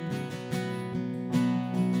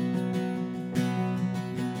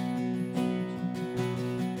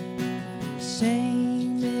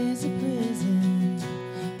Shame is a prison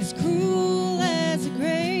as cruel as a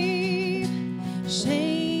grave.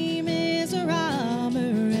 Shame is a robber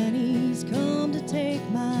and he's come to take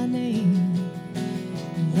my name.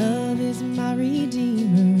 Love is my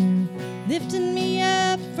redeemer, lifting me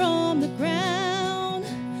up from the ground.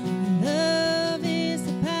 Love is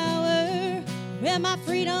the power where my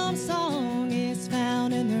freedom song is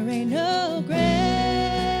found, and there ain't no grave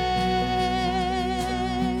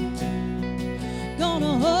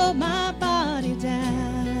gonna hold my body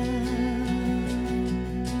down.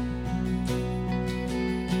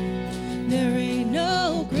 There ain't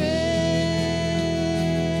no grave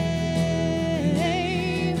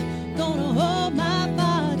gonna hold my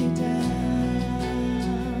body down.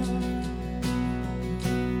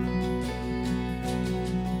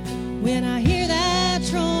 When I hear that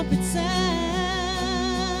trumpet sound,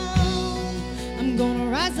 I'm gonna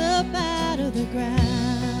rise up out of the ground.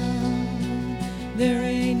 There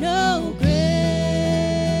ain't no grave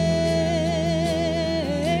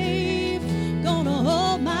gonna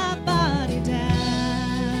hold my body down.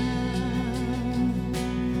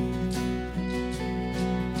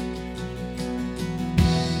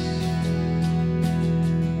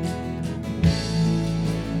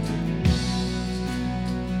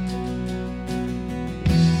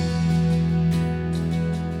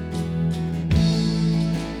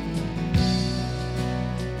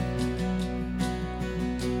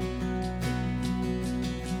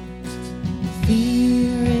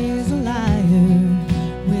 Fear is a liar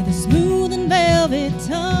with a smooth and velvet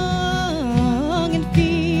tongue, and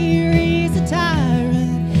fear is a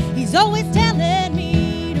tyrant. He's always telling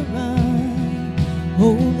me to run.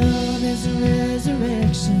 Oh, love is a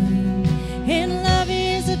resurrection, and love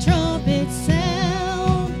is a trumpet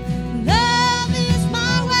sound. Love is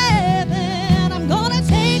my weapon. I'm gonna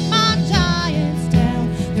take my giants down.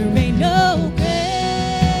 There ain't no grave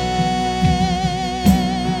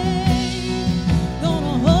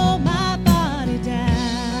gonna hold my body down.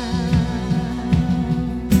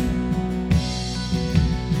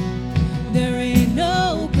 There ain't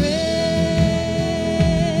no grave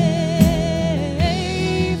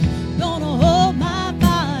gonna hold my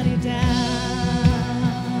body down.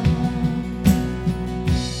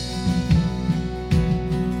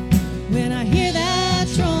 When I hear that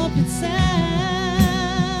trumpet sound,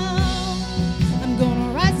 I'm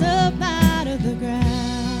gonna rise up out of the ground.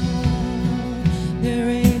 There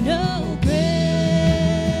ain't no grave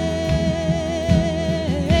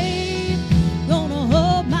gonna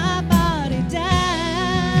hold my body down.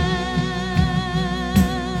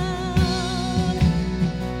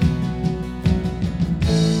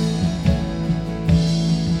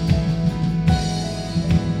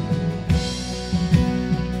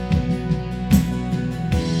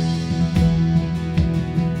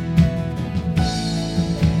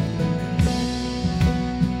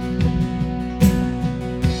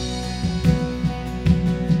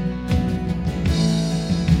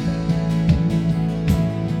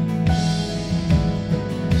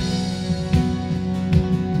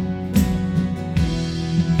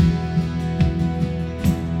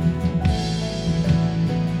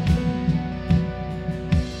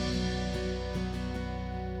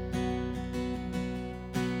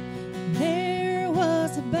 There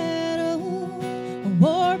was a battle, a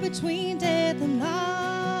war between death and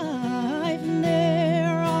life, and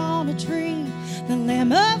there on a tree, the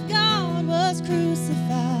Lamb of God was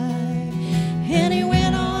crucified, and he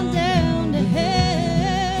went on down to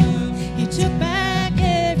hell. He took back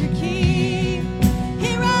every key.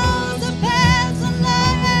 He rose up as a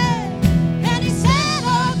lion, and he set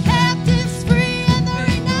all captives free, and there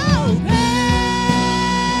ain't no grave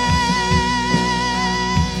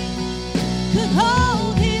could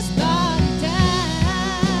hold his body down.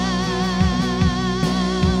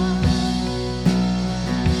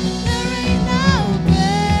 There ain't no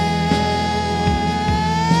grave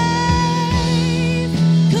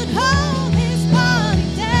could hold his body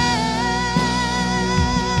down.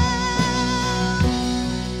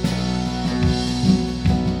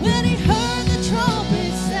 When he heard the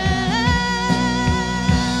trumpet sound,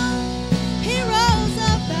 he rose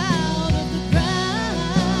up out of the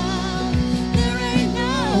ground. There ain't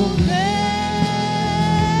no grave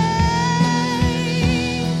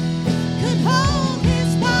could hold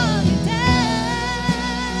his body down.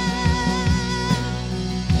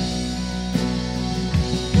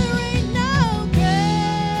 There ain't no grave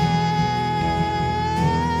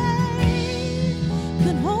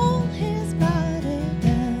could hold his body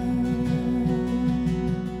down.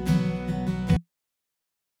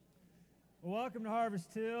 Well, welcome to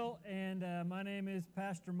Harvest Hill, and my name is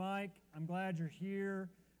Pastor Mike. I'm glad you're here.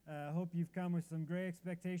 I hope you've come with some great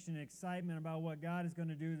expectation and excitement about what God is going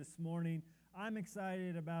to do this morning. I'm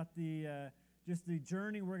excited about just the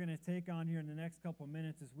journey we're going to take on here in the next couple of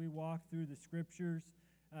minutes as we walk through the Scriptures.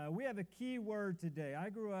 We have a key word today. I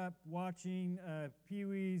grew up watching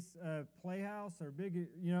Pee-wee's Playhouse, or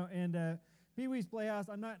Pee-wee's Playhouse.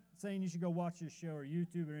 I'm not saying you should go watch this show or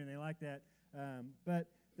YouTube or anything like that, but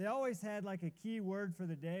they always had like a key word for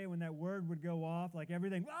the day. When that word would go off, like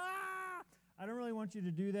everything, ah! I don't really want you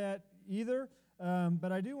to do that either,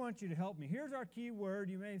 but I do want you to help me. Here's our key word.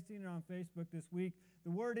 You may have seen it on Facebook this week.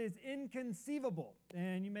 The word is inconceivable,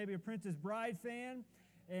 and you may be a Princess Bride fan,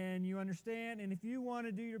 and you understand, and if you want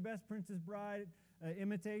to do your best Princess Bride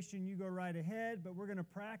imitation, you go right ahead, but we're going to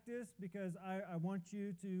practice because I want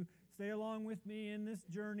you to stay along with me in this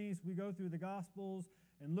journey as we go through the Gospels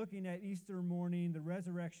and looking at Easter morning, the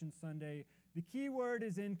Resurrection Sunday. The key word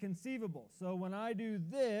is inconceivable. So when I do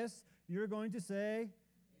this, you're going to say,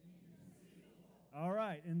 inconceivable. All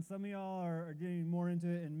right, and some of y'all are getting more into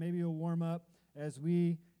it, and maybe you'll warm up as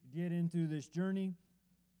we get into this journey.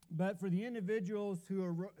 But for the individuals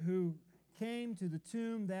who came to the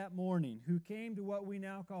tomb that morning, who came to what we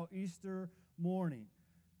now call Easter morning,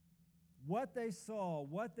 what they saw,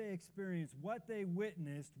 what they experienced, what they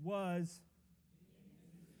witnessed was...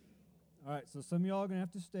 All right, so some of y'all are going to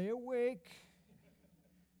have to stay awake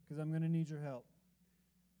because I'm going to need your help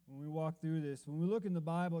when we walk through this. When we look in the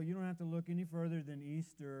Bible, you don't have to look any further than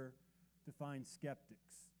Easter to find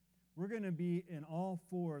skeptics. We're going to be in all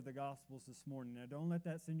four of the Gospels this morning. Now, don't let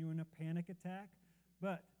that send you in a panic attack,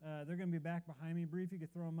 but they're going to be back behind me. Bree, if you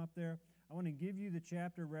could throw them up there. I want to give you the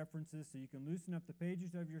chapter references so you can loosen up the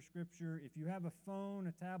pages of your Scripture. If you have a phone,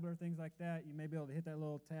 a tablet, or things like that, you may be able to hit that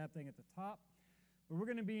little tab thing at the top. But we're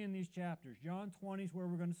going to be in these chapters. John 20 is where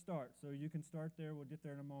we're going to start, so you can start there. We'll get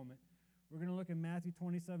there in a moment. We're going to look at Matthew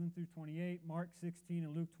 27 through 28, Mark 16,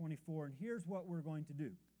 and Luke 24, and here's what we're going to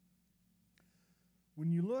do. When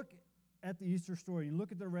you look at the Easter story, you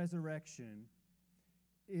look at the resurrection,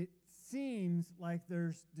 it seems like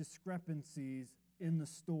there's discrepancies in the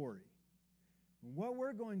story. And what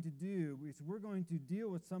we're going to do is we're going to deal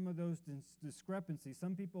with some of those discrepancies.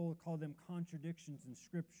 Some people call them contradictions in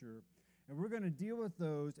Scripture. And we're going to deal with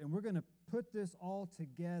those, and we're going to put this all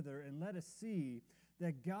together and let us see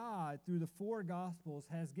that God, through the four Gospels,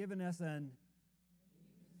 has given us an...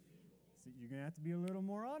 See, you're going to have to be a little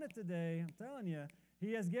more on it today. I'm telling you.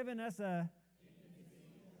 He has given us a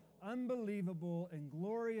unbelievable and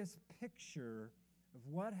glorious picture of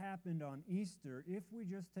what happened on Easter if we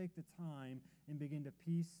just take the time and begin to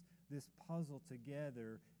piece this puzzle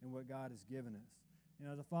together in what God has given us. You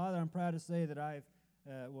know, as a father, I'm proud to say that I've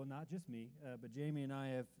not just me, but Jamie and I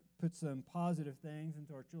have put some positive things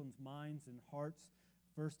into our children's minds and hearts.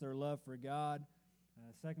 First, their love for God.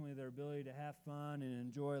 Secondly, their ability to have fun and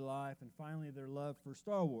enjoy life. And finally, their love for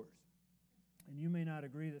Star Wars. And you may not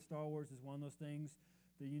agree that Star Wars is one of those things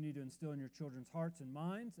that you need to instill in your children's hearts and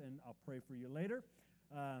minds, and I'll pray for you later.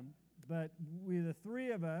 But the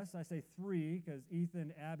three of us, I say three because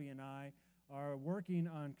Ethan, Abby, and I are working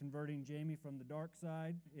on converting Jamie from the dark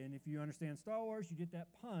side. And if you understand Star Wars, you get that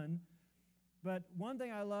pun. But one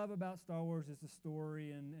thing I love about Star Wars is the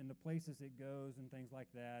story and the places it goes and things like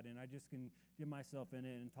that. And I just can get myself in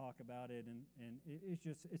it and talk about it. And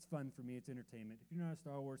it's fun for me. It's entertainment. If you're not a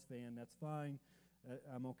Star Wars fan, that's fine.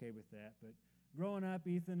 I'm okay with that. But growing up,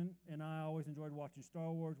 Ethan and I always enjoyed watching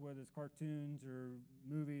Star Wars, whether it's cartoons or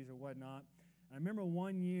movies or whatnot. I remember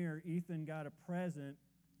one year, Ethan got a present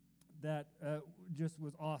that just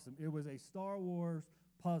was awesome. It was a Star Wars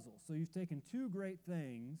puzzle. So you've taken two great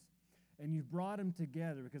things and you've brought them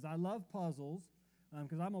together, because I love puzzles,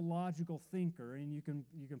 because I'm a logical thinker, and you can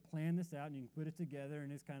plan this out and you can put it together,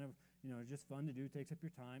 and it's kind of, just fun to do. It takes up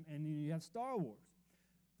your time. And you have Star Wars.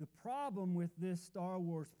 The problem with this Star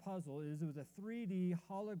Wars puzzle is it was a 3D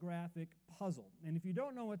holographic puzzle. And if you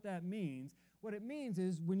don't know what that means, what it means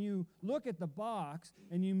is when you look at the box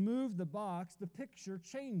and you move the box, the picture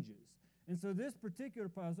changes. And so this particular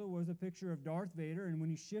puzzle was a picture of Darth Vader, and when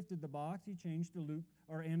he shifted the box, he changed to Luke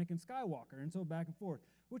or Anakin Skywalker, and so back and forth,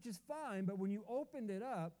 which is fine, but when you opened it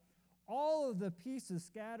up, all of the pieces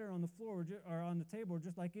scattered on the floor or on the table are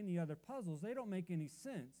just like any other puzzles. They don't make any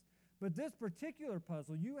sense. But this particular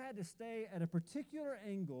puzzle, you had to stay at a particular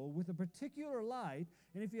angle with a particular light,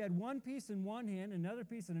 and if you had one piece in one hand, another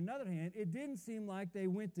piece in another hand, it didn't seem like they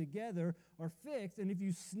went together or fixed, and if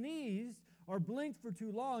you sneezed or blinked for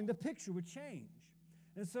too long, the picture would change.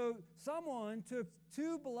 And so someone took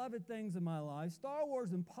two beloved things in my life, Star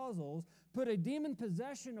Wars and puzzles, put a demon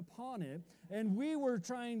possession upon it, and we were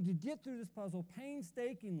trying to get through this puzzle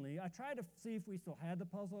painstakingly. I tried to see if we still had the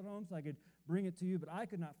puzzle at home so I could bring it to you, but I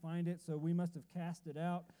could not find it, so we must have cast it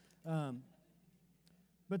out.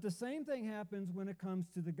 But the same thing happens when it comes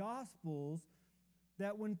to the Gospels,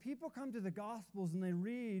 that when people come to the Gospels and they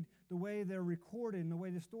read the way they're recorded and the way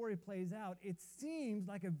the story plays out, it seems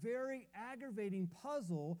like a very aggravating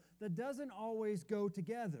puzzle that doesn't always go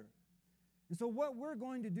together. And so what we're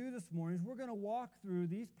going to do this morning is we're going to walk through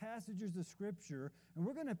these passages of Scripture, and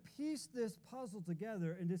we're going to piece this puzzle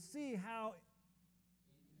together and to see how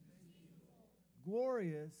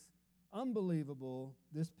glorious, unbelievable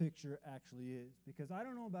this picture actually is. Because I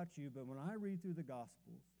don't know about you, but when I read through the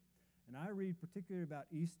Gospels, and I read particularly about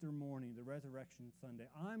Easter morning, the Resurrection Sunday,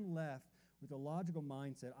 I'm left with a logical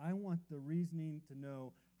mindset. I want the reasoning to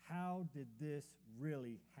know, how did this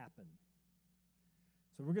really happen?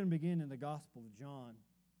 So we're going to begin in the Gospel of John.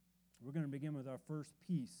 We're going to begin with our first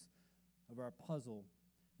piece of our puzzle.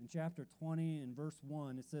 In chapter 20 and verse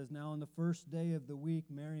 1, it says, "Now on the first day of the week,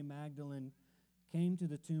 Mary Magdalene came to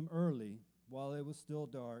the tomb early, while it was still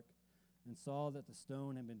dark, and saw that the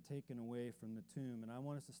stone had been taken away from the tomb." And I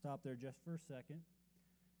want us to stop there just for a second.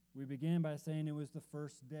 We began by saying it was the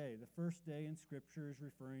first day. The first day in Scripture is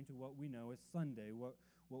referring to what we know as Sunday, what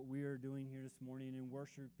we are doing here this morning in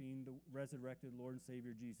worshiping the resurrected Lord and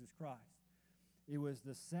Savior Jesus Christ. It was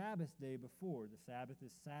the Sabbath day before. The Sabbath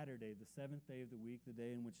is Saturday, the seventh day of the week, the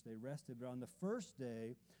day in which they rested. But on the first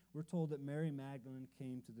day, we're told that Mary Magdalene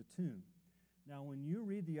came to the tomb. Now, when you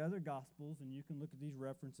read the other Gospels, and you can look at these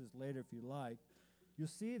references later if you like, you'll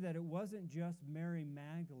see that it wasn't just Mary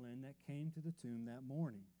Magdalene that came to the tomb that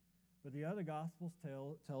morning. But the other Gospels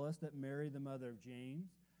tell us that Mary, the mother of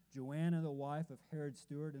James, Joanna, the wife of Herod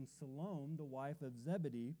Stewart, and Salome, the wife of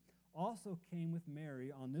Zebedee, also came with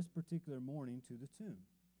Mary on this particular morning to the tomb.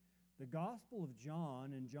 The Gospel of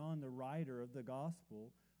John, and John, the writer of the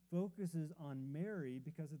Gospel, focuses on Mary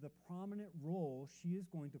because of the prominent role she is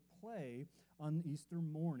going to play on Easter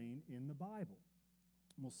morning in the Bible.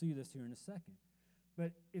 We'll see this here in a second.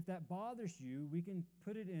 But if that bothers you, we can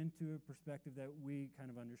put it into a perspective that we kind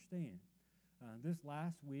of understand. This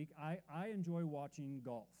last week, I enjoy watching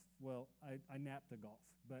golf. Well, I nap the golf,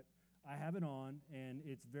 but I have it on, and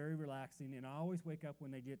it's very relaxing, and I always wake up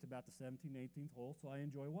when they get to about the 17th, 18th hole, so I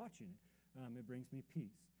enjoy watching it. It brings me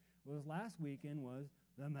peace. Well, this last weekend was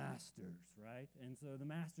the Masters, right? And so the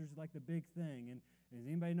Masters is like the big thing. And does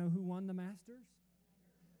anybody know who won the Masters?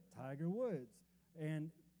 Tiger Woods.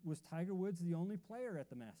 And was Tiger Woods the only player at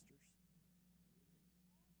the Masters?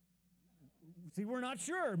 See, we're not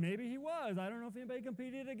sure. Maybe he was. I don't know if anybody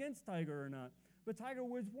competed against Tiger or not. But Tiger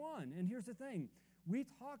Woods won. And here's the thing. We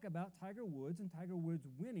talk about Tiger Woods and Tiger Woods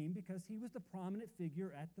winning because he was the prominent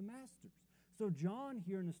figure at the Masters. So John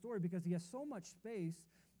here in the story, because he has so much space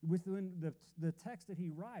within the text that he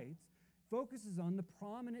writes, focuses on the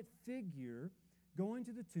prominent figure going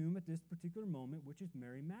to the tomb at this particular moment, which is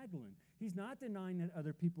Mary Magdalene. He's not denying that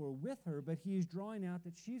other people are with her, but he is drawing out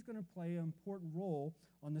that she's going to play an important role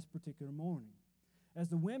on this particular morning. As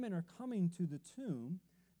the women are coming to the tomb,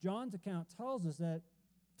 John's account tells us that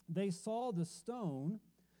they saw the stone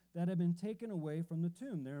that had been taken away from the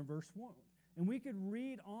tomb, there in verse 1. And we could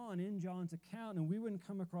read on in John's account, and we wouldn't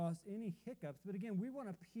come across any hiccups. But again, we want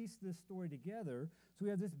to piece this story together. So we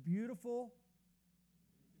have this beautiful,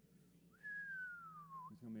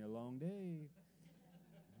 it's going to be a long day,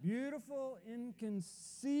 beautiful,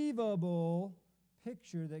 inconceivable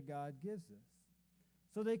picture that God gives us.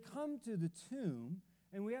 So they come to the tomb,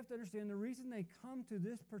 and we have to understand the reason they come to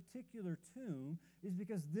this particular tomb is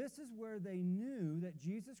because this is where they knew that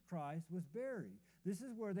Jesus Christ was buried. This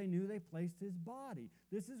is where they knew they placed his body.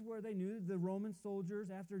 This is where they knew the Roman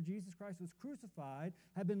soldiers, after Jesus Christ was crucified,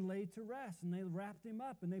 had been laid to rest, and they wrapped him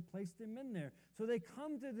up, and they placed him in there. So they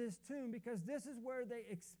come to this tomb because this is where they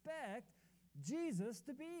expect Jesus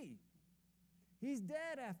to be. He's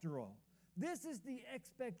dead after all. This is the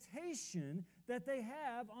expectation that they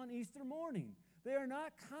have on Easter morning. They are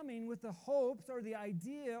not coming with the hopes or the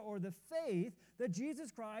idea or the faith that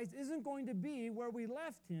Jesus Christ isn't going to be where we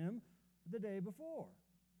left him the day before.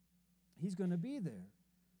 He's going to be there.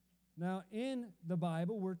 Now, in the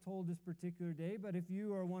Bible, we're told this particular day, but if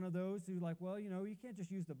you are one of those who like, well, you can't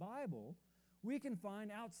just use the Bible, we can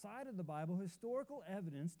find outside of the Bible historical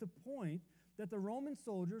evidence to point that the Roman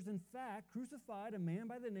soldiers, in fact, crucified a man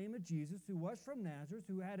by the name of Jesus who was from Nazareth,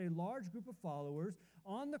 who had a large group of followers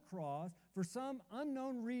on the cross for some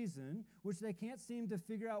unknown reason, which they can't seem to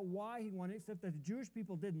figure out why he wanted, except that the Jewish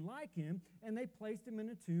people didn't like him, and they placed him in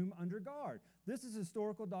a tomb under guard. This is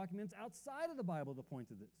historical documents outside of the Bible that point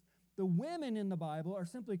to this. The women in the Bible are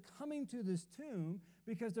simply coming to this tomb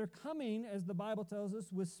because they're coming, as the Bible tells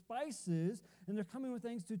us, with spices, and they're coming with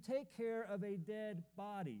things to take care of a dead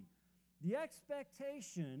body. The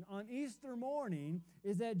expectation on Easter morning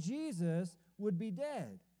is that Jesus would be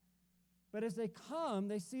dead. But as they come,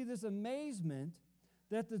 they see this amazement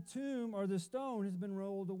that the tomb or the stone has been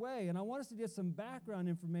rolled away. And I want us to get some background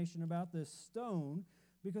information about this stone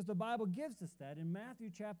because the Bible gives us that. In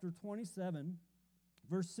Matthew chapter 27,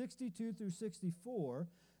 verse 62 through 64,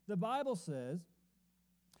 the Bible says,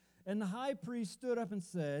 "And the high priest stood up and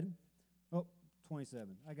said,"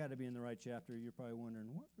 27. I got to be in the right chapter. You're probably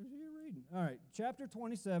wondering, what was he reading? All right, chapter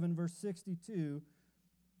 27, verse 62.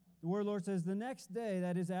 The word of the Lord says, "The next day,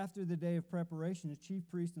 that is after the day of preparation, the chief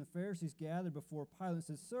priests and the Pharisees gathered before Pilate and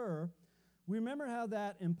said, 'Sir, we remember how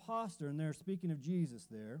that impostor,'" and they're speaking of Jesus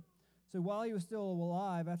there, "'said, while he was still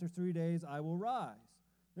alive, after 3 days I will rise.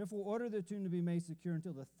 Therefore order the tomb to be made secure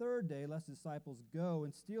until the third day, lest the disciples go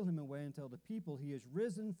and steal him away and tell the people he is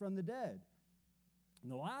risen from the dead.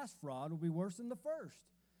 And the last fraud will be worse than the first.'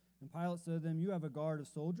 And Pilate said to them, 'You have a guard of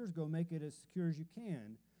soldiers. Go make it as secure as you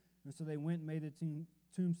can.' And so they went and made the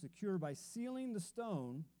tomb secure by sealing the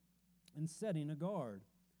stone and setting a guard."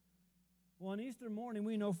 Well, on Easter morning,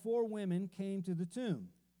 we know 4 women came to the tomb.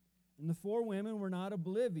 And the 4 women were not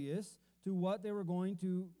oblivious to what they were going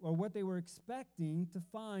to, or what they were expecting to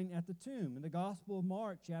find at the tomb. In the Gospel of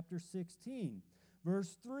Mark, chapter 16,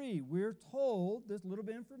 verse 3, we're told this little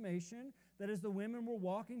bit of information that as the women were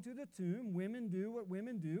walking to the tomb, women do what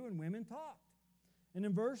women do, and women talked. And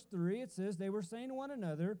in verse 3, it says, "They were saying to one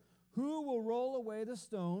another, 'Who will roll away the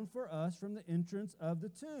stone for us from the entrance of the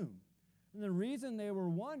tomb?'" And the reason they were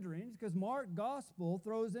wondering is because Mark Gospel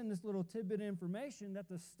throws in this little tidbit of information that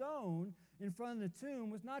the stone in front of the tomb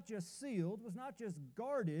was not just sealed, was not just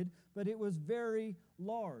guarded, but it was very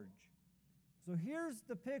large. So here's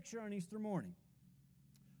the picture on Easter morning.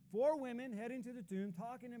 4 women heading to the tomb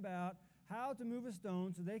talking about how to move a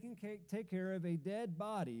stone so they can take care of a dead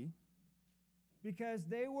body because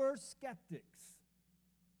they were skeptics.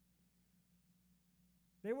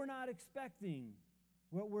 They were not expecting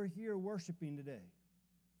what we're here worshiping today.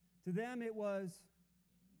 To them it was,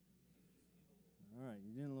 all right,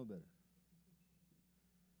 you're doing a little better.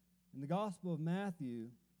 In the Gospel of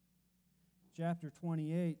Matthew, chapter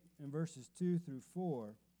 28, and verses 2 through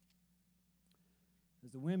 4,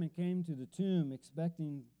 as the women came to the tomb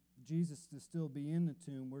expecting Jesus to still be in the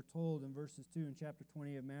tomb, we're told in verses 2 in chapter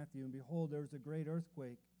 28 of Matthew, "And behold, there was a great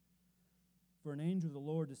earthquake. For an angel of the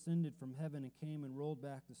Lord descended from heaven and came and rolled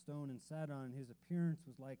back the stone and sat on it. And his appearance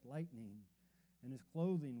was like lightning, and his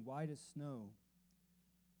clothing white as snow.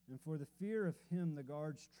 And for the fear of him the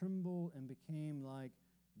guards trembled and became like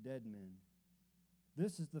dead men."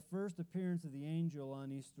 This is the first appearance of the angel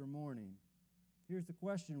on Easter morning. Here's the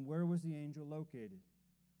question: where was the angel located?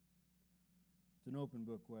 It's an open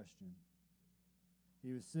book question.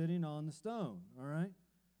 He was sitting on the stone, all right?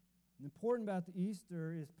 And important about the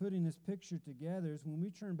Easter is putting this picture together is when we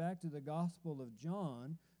turn back to the Gospel of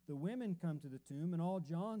John, the women come to the tomb, and all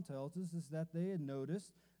John tells us is that they had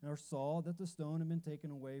noticed or saw that the stone had been taken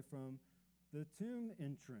away from the tomb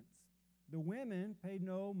entrance. The women paid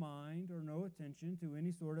no mind or no attention to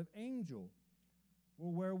any sort of angel.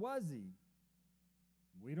 Well, where was he?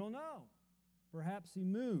 We don't know. Perhaps he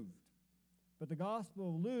moved. But the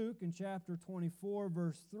Gospel of Luke in chapter 24,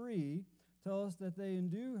 verse 3, tell us that they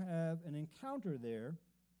do have an encounter there.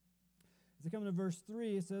 As they come to verse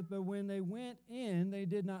 3, it says, "But when they went in, they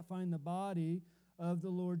did not find the body of the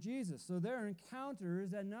Lord Jesus." So their encounter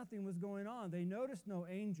is that nothing was going on. They noticed no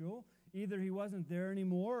angel. Either he wasn't there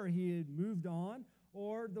anymore or he had moved on,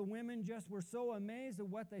 or the women just were so amazed at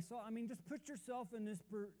what they saw. I mean, just put yourself in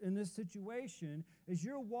this situation. As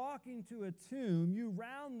you're walking to a tomb, you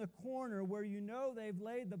round the corner where you know they've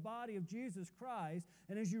laid the body of Jesus Christ,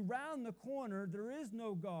 and as you round the corner, there is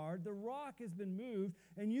no guard. The rock has been moved,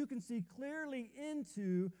 and you can see clearly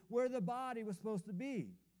into where the body was supposed to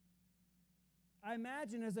be. I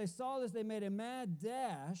imagine as they saw this, they made a mad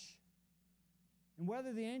dash, and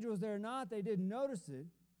whether the angel was there or not, they didn't notice it.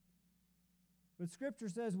 But Scripture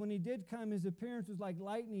says when he did come, his appearance was like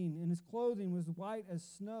lightning, and his clothing was white as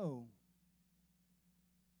snow.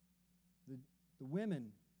 The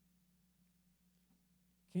women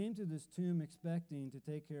came to this tomb expecting to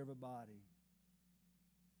take care of a body.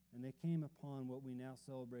 and they came upon what we now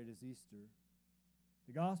celebrate as Easter.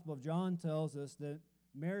 The Gospel of John tells us that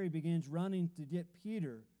Mary begins running to get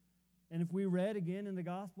Peter. And if we read again in the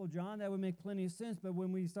Gospel of John, that would make plenty of sense. But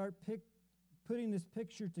when we start putting this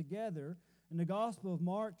picture together, in the Gospel of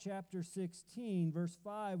Mark, chapter 16, verse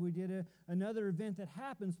 5, we did another event that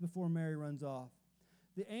happens before Mary runs off.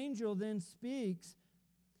 The angel then speaks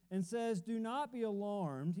and says, "Do not be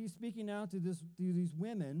alarmed." He's speaking now to these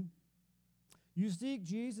women. "You seek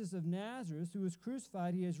Jesus of Nazareth, who was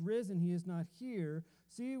crucified. He has risen. He is not here.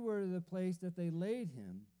 See where the place that they laid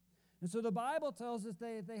him." And so the Bible tells us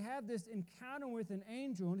they have this encounter with an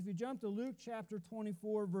angel. And if you jump to Luke chapter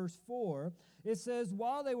 24, verse 4, it says,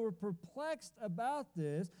 "While they were perplexed about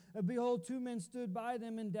this, behold, two men stood by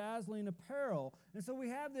them in dazzling apparel." And so we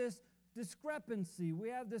have this discrepancy. We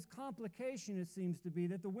have this complication, it seems to be,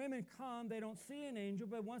 that the women come, they don't see an angel,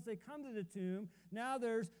 but once they come to the tomb, now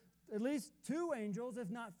there's at least two angels, if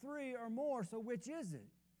not three or more. So which is it?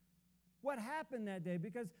 What happened that day?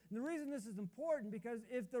 Because the reason this is important, because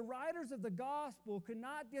if the writers of the gospel could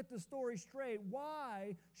not get the story straight,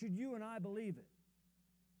 why should you and I believe it?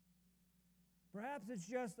 Perhaps it's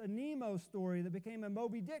just a Nemo story that became a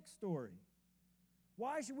Moby Dick story.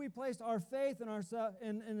 Why should we place our faith in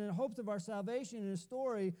the hopes of our salvation in a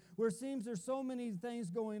story where it seems there's so many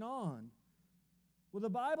things going on? Well, the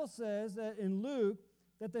Bible says that in Luke,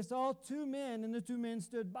 that they saw two men, and the two men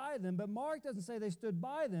stood by them. But Mark doesn't say they stood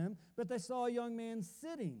by them, but they saw a young man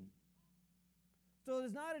sitting. So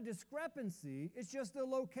there's not a discrepancy. It's just the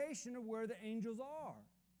location of where the angels are.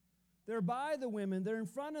 They're by the women. They're in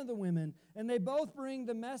front of the women. And they both bring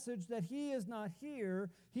the message that he is not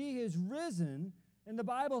here. He is risen. And the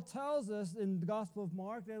Bible tells us in the Gospel of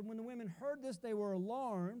Mark that when the women heard this, they were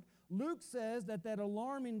alarmed. Luke says that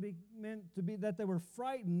alarming meant to be that they were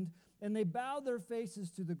frightened, and they bowed their faces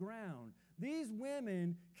to the ground. These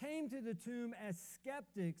women came to the tomb as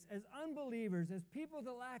skeptics, as unbelievers, as people with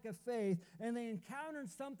a lack of faith, and they encountered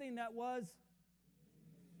something that was,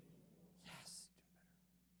 yes,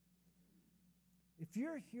 if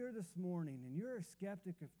you're here this morning and you're a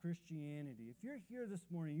skeptic of Christianity, if you're here this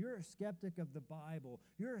morning, you're a skeptic of the Bible,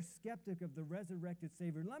 you're a skeptic of the resurrected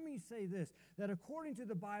Savior, let me say this, that according to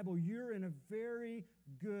the Bible, you're in a very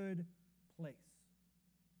good place.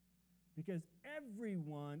 Because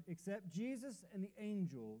everyone except Jesus and the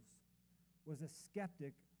angels was a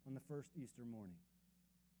skeptic on the first Easter morning.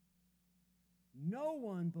 No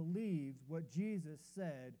one believed what Jesus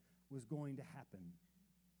said was going to happen.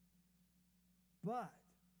 But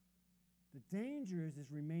the danger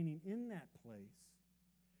is remaining in that place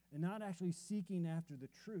and not actually seeking after the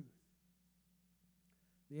truth.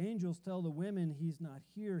 The angels tell the women, he's not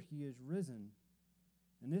here, he is risen.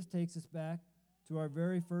 And this takes us back to our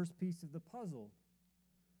very first piece of the puzzle.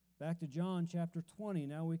 Back to John chapter 20.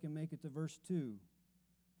 Now we can make it to verse 2.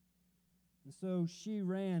 And so she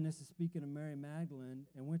ran, this is speaking of Mary Magdalene,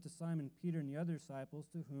 and went to Simon Peter and the other disciples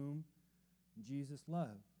to whom Jesus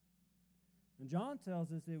loved. And John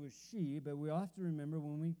tells us it was she, but we have to remember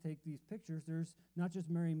when we take these pictures, there's not just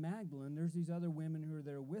Mary Magdalene, there's these other women who are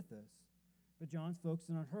there with us. But John's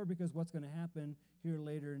focusing on her because what's going to happen here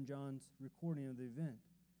later in John's recording of the event.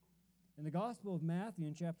 In the Gospel of Matthew,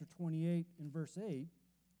 in chapter 28, in verse 8,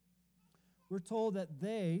 we're told that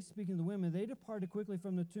they, speaking of the women, they departed quickly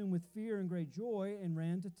from the tomb with fear and great joy and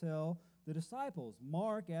ran to tell the disciples.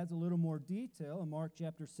 Mark adds a little more detail in Mark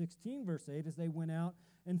chapter 16, verse 8, as they went out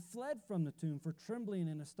and fled from the tomb, for trembling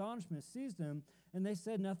and astonishment seized them, and they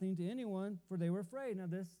said nothing to anyone, for they were afraid. Now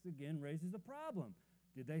this, again, raises the problem.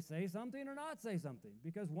 Did they say something or not say something?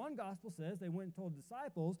 Because one gospel says they went and told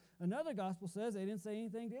disciples, another gospel says they didn't say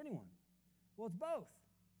anything to anyone. Well, it's both.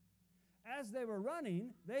 As they were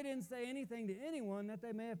running, they didn't say anything to anyone that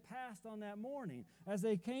they may have passed on that morning. As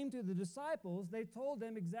they came to the disciples, they told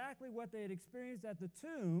them exactly what they had experienced at the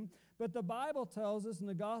tomb, but the Bible tells us in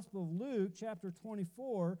the Gospel of Luke, chapter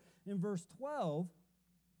 24, in verse 12,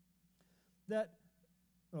 that,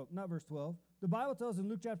 not verse 12, the Bible tells us in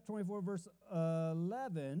Luke chapter 24, verse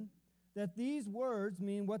 11, that these words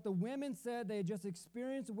mean what the women said they had just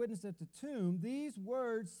experienced and witnessed at the tomb. These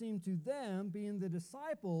words seemed to them, being the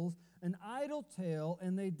disciples, an idle tale,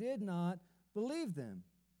 and they did not believe them.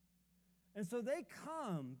 And so they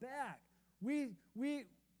come back. We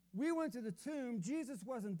went to the tomb. Jesus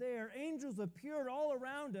wasn't there. Angels appeared all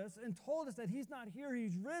around us and told us that he's not here,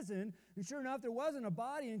 he's risen. And sure enough, there wasn't a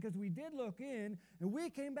body in because we did look in, and we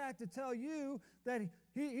came back to tell you that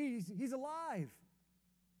he's alive.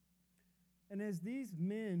 And as these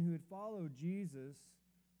men who had followed Jesus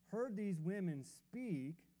heard these women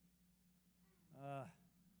speak,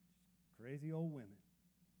 crazy old women.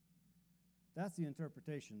 That's the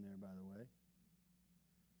interpretation there, by the way.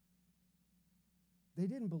 They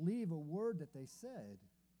didn't believe a word that they said.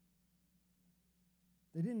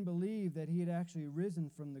 They didn't believe that he had actually risen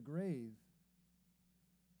from the grave.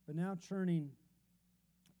 But now turning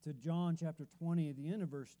to John chapter 20, at the end of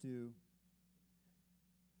verse 2,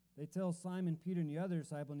 they tell Simon, Peter, and the other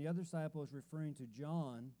disciple is referring to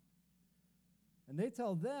John. And they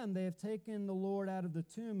tell them they have taken the Lord out of the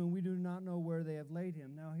tomb, and we do not know where they have laid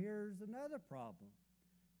him. Now here's another problem.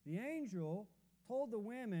 The angel told the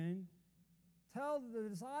women, tell the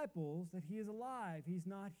disciples that he is alive. He's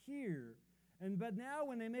not here. But now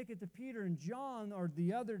when they make it to Peter and John, or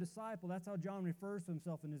the other disciple, that's how John refers to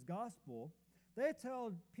himself in his gospel, they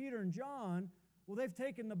tell Peter and John, well, they've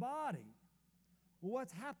taken the body. Well,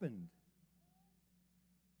 what's happened?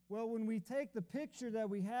 Well, when we take the picture that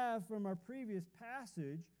we have from our previous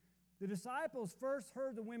passage, the disciples first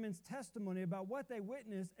heard the women's testimony about what they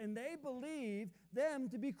witnessed, and they believed them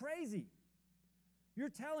to be crazy. You're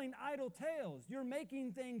telling idle tales. You're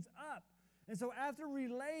making things up. And so after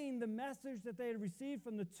relaying the message that they had received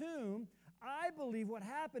from the tomb, I believe what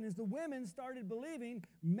happened is the women started believing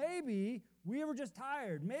maybe we were just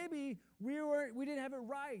tired. Maybe we didn't have it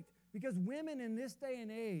right. Because women in this day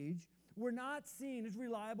and age were not seen as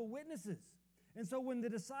reliable witnesses. And so when the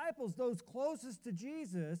disciples, those closest to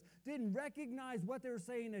Jesus, didn't recognize what they were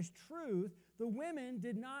saying as truth, the women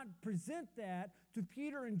did not present that to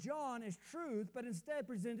Peter and John as truth, but instead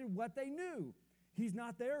presented what they knew. He's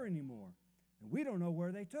not there anymore. And we don't know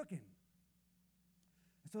where they took him.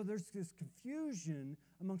 So there's this confusion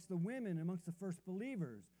amongst the women, amongst the first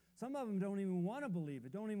believers. Some of them don't even want to believe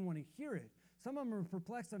it, don't even want to hear it. Some of them are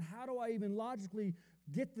perplexed on how do I even logically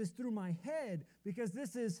get this through my head, because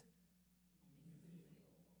it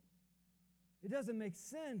doesn't make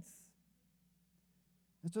sense.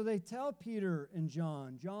 And so they tell Peter and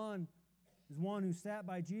John. John is one who sat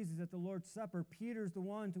by Jesus at the Lord's Supper. Peter's the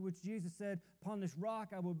one to which Jesus said, upon this rock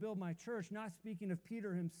I will build my church, not speaking of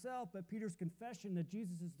Peter himself, but Peter's confession that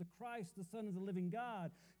Jesus is the Christ, the Son of the living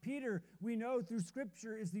God. Peter, we know through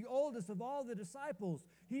Scripture, is the oldest of all the disciples.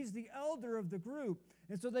 He's the elder of the group.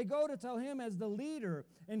 And so they go to tell him as the leader.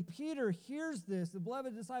 And Peter hears this, the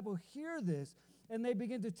beloved disciple hear this, and they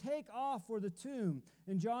begin to take off for the tomb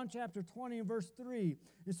in John chapter 20 and verse 3.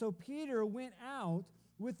 And so Peter went out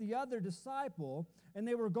with the other disciple, and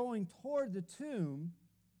they were going toward the tomb.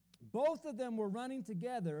 Both of them were running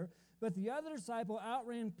together, but the other disciple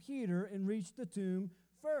outran Peter and reached the tomb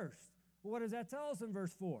first. Well, what does that tell us in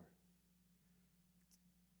verse 4?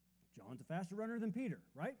 John's a faster runner than Peter,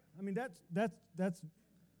 right? I mean, that's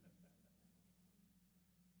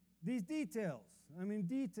these details.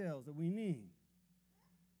 Details that we need.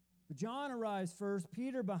 But John arrives first,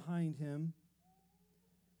 Peter behind him.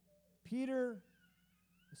 Peter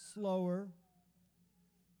is slower.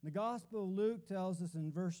 The Gospel of Luke tells us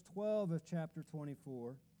in verse 12 of chapter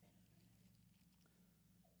 24,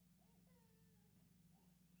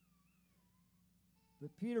 but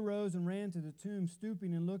Peter rose and ran to the tomb,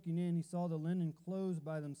 stooping and looking in. He saw the linen clothes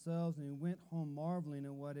by themselves, and he went home marveling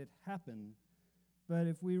at what had happened. But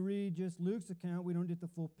if we read just Luke's account, we don't get the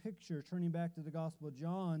full picture. Turning back to the Gospel of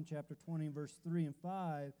John, chapter 20, verse 3 and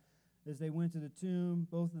 5, as they went to the tomb,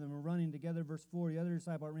 both of them were running together. Verse 4, the other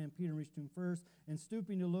disciple outran Peter and reached him first. And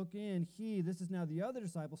stooping to look in, this is now the other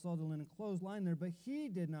disciple, saw the linen clothes lying there, but he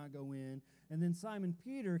did not go in. And then Simon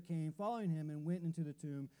Peter came, following him, and went into the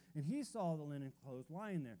tomb, and he saw the linen clothes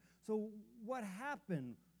lying there. So what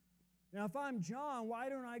happened? Now, if I'm John, why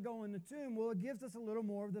don't I go in the tomb? Well, it gives us a little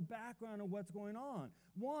more of the background of what's going on.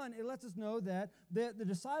 One, it lets us know that the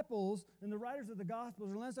disciples and the writers of the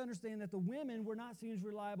Gospels are letting us understand that the women were not seen as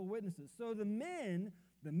reliable witnesses. So the men,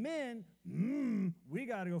 we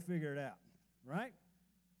got to go figure it out, right?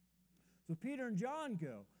 So Peter and John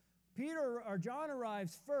go. John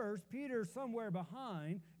arrives first. Peter's somewhere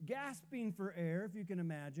behind, gasping for air, if you can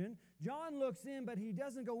imagine. John looks in, but he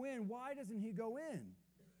doesn't go in. Why doesn't he go in?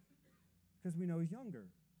 Because we know he's younger.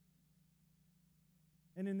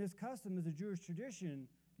 And in this custom, as a Jewish tradition,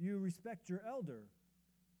 you respect your elder.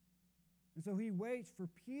 And so he waits for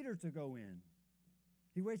Peter to go in.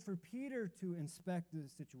 He waits for Peter to inspect the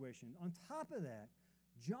situation. On top of that,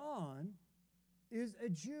 John is a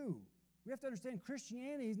Jew. We have to understand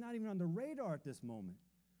Christianity is not even on the radar at this moment.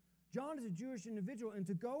 John is a Jewish individual, and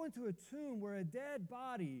to go into a tomb where a dead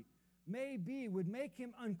body may be would make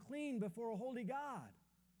him unclean before a holy God.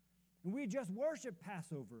 And we just worship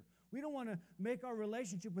Passover. We don't want to make our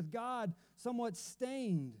relationship with God somewhat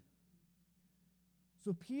stained.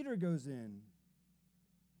 So Peter goes in,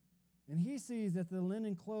 And he sees that the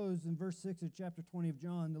linen clothes, in verse 6 of chapter 20 of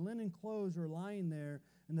John, the linen clothes are lying there,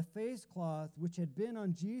 and the face cloth which had been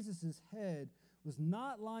on Jesus' head was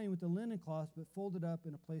not lying with the linen cloth, but folded up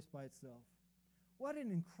in a place by itself. What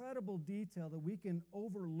an incredible detail that we can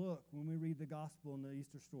overlook when we read the gospel and the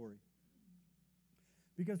Easter story.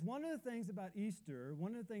 Because one of the things about Easter,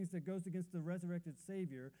 one of the things that goes against the resurrected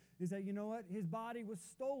Savior, is that, you know what? His body was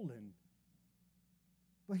stolen.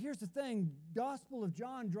 But here's the thing, Gospel of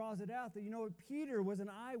John draws it out that, you know what, Peter was an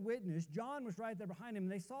eyewitness. John was right there behind him,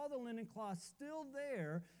 and they saw the linen cloth still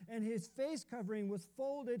there, and his face covering was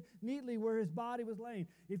folded neatly where his body was laying.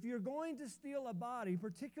 If you're going to steal a body,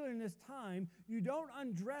 particularly in this time, you don't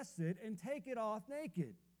undress it and take it off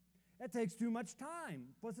naked. That takes too much time.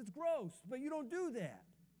 Plus, it's gross, but you don't do that.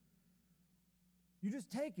 You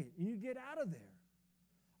just take it, and you get out of there.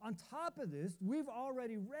 On top of this, we've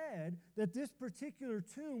already read that this particular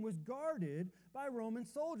tomb was guarded by Roman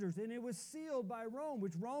soldiers, and it was sealed by Rome,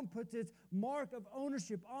 which Rome puts its mark of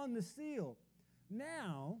ownership on the seal.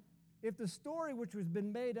 Now, if the story which has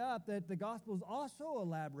been made up that the Gospels also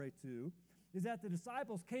elaborate to is that the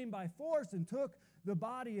disciples came by force and took the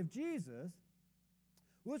body of Jesus,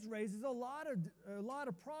 which raises a lot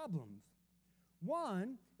of problems.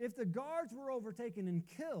 One, if the guards were overtaken and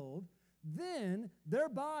killed, then their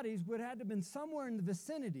bodies would have to have been somewhere in the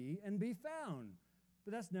vicinity and be found.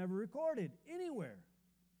 But that's never recorded anywhere.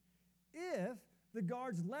 If the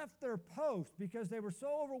guards left their post because they were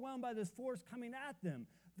so overwhelmed by this force coming at them,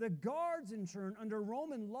 the guards, in turn, under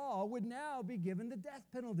Roman law, would now be given the death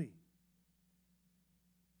penalty.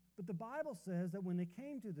 But the Bible says that when they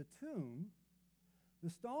came to the tomb, the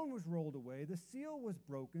stone was rolled away, the seal was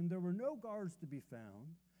broken, there were no guards to be found.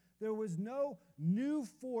 There was no new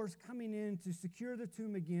force coming in to secure the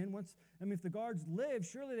tomb again. If the guards lived,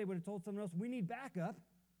 surely they would have told someone else, we need backup.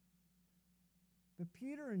 But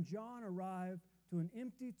Peter and John arrived to an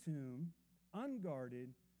empty tomb, unguarded,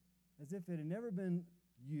 as if it had never been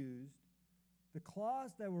used. The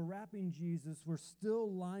cloths that were wrapping Jesus were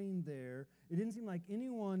still lying there. It didn't seem like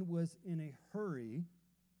anyone was in a hurry.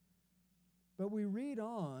 But we read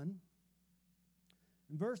on,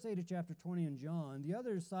 in verse 8 of chapter 20 in John, the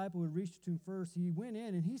other disciple who reached the tomb first, he went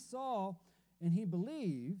in and he saw and he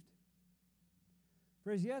believed.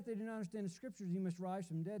 For as yet they did not understand the scriptures, he must rise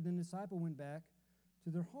from the dead. Then the disciple went back to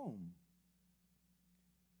their home.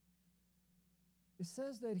 It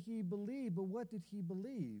says that he believed, but what did he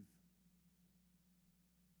believe?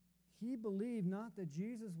 He believed not that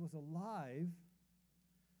Jesus was alive,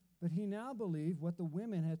 but he now believed what the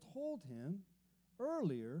women had told him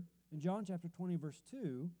earlier. In John chapter 20, verse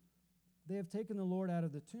 2, they have taken the Lord out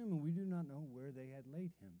of the tomb, and we do not know where they had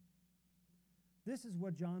laid him. This is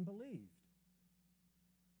what John believed.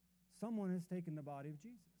 Someone has taken the body of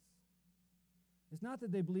Jesus. It's not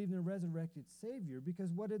that they believed in a resurrected Savior, because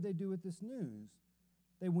what did they do with this news?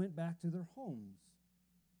 They went back to their homes.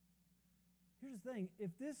 Here's the thing.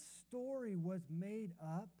 If this story was made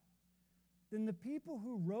up, then the people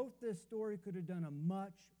who wrote this story could have done a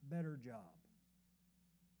much better job.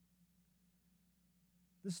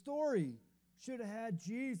 The story should have had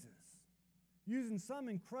Jesus using some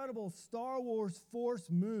incredible Star Wars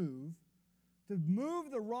force move to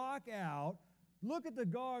move the rock out, look at the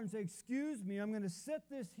guard and say, excuse me, I'm going to sit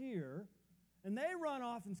this here. And they run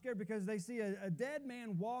off and scared because they see a dead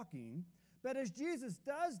man walking. But as Jesus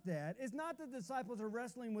does that, it's not that the disciples are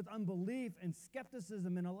wrestling with unbelief and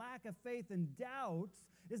skepticism and a lack of faith and doubts.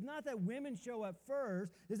 It's not that women show up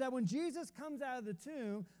first. It's that when Jesus comes out of the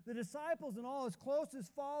tomb, the disciples and all his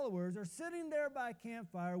closest followers are sitting there by a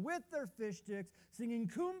campfire with their fish sticks, singing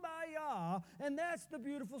Kumbaya, and that's the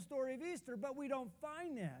beautiful story of Easter. But we don't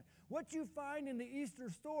find that. What you find in the Easter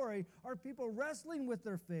story are people wrestling with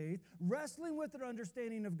their faith, wrestling with their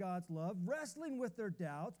understanding of God's love, wrestling with their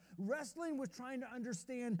doubts, wrestling with trying to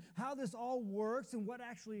understand how this all works and what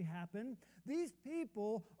actually happened. These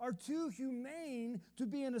people are too humane to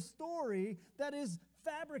be in a story that is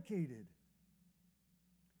fabricated.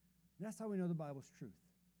 That's how we know the Bible's truth.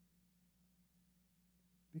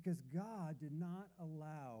 Because God did not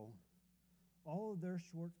allow all their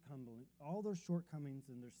shortcomings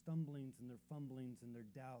and their stumblings and their fumblings and their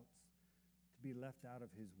doubts to be left out of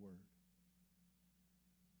his word.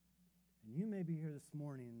 And you may be here this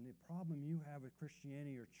morning, and the problem you have with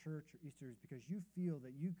Christianity or church or Easter is because you feel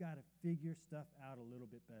that you've got to figure stuff out a little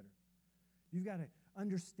bit better. You've got to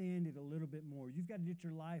understand it a little bit more. You've got to get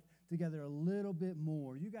your life together a little bit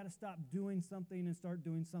more. You've got to stop doing something and start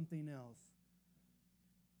doing something else.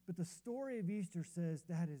 But the story of Easter says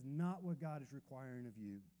that is not what God is requiring of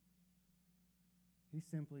you. He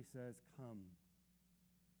simply says, come.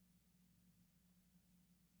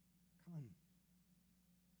 come.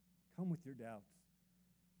 Come with your doubts.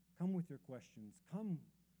 Come with your questions. Come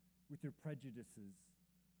with your prejudices.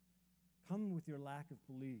 Come with your lack of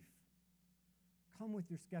belief. Come with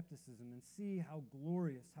your skepticism and see how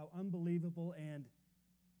glorious, how unbelievable, and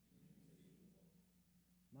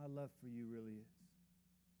my love for you really is.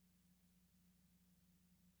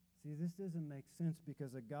 See, this doesn't make sense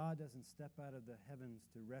because a God doesn't step out of the heavens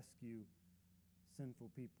to rescue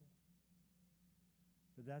sinful people.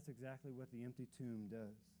 But that's exactly what the empty tomb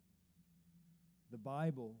does. The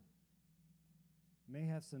Bible may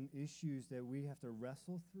have some issues that we have to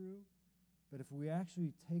wrestle through, but if we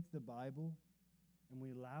actually take the Bible and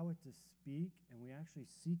we allow it to speak and we actually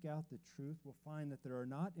seek out the truth, we'll find that there are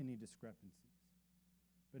not any discrepancies.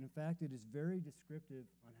 But in fact, it is very descriptive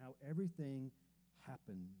on how everything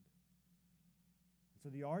happened. So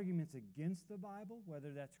the arguments against the Bible,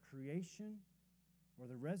 whether that's creation or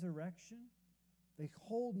the resurrection, they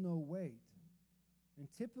hold no weight. And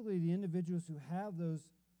typically the individuals who have those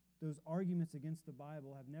arguments against the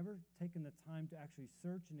Bible have never taken the time to actually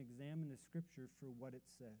search and examine the Scripture for what it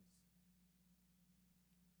says.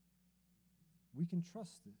 We can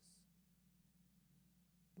trust this.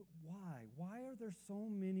 But why? Why are there so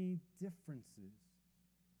many differences?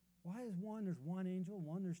 Why is there's one angel,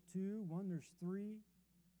 one there's two, one there's three?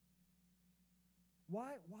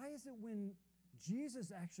 Why is it when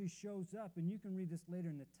Jesus actually shows up, and you can read this later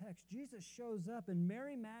in the text, Jesus shows up and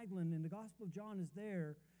Mary Magdalene in the Gospel of John is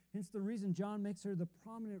there, hence the reason John makes her the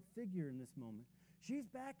prominent figure in this moment. She's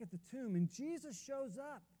back at the tomb and Jesus shows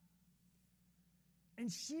up and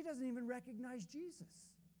she doesn't even recognize Jesus.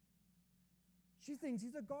 She thinks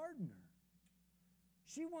he's a gardener.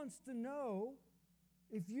 She wants to know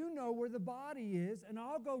if you know where the body is, and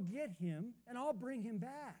I'll go get him and I'll bring him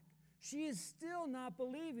back. She is still not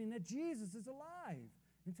believing that Jesus is alive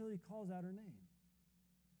until he calls out her name.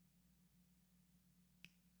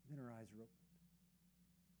 Then her eyes are opened.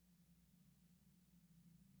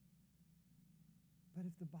 But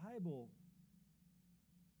if the Bible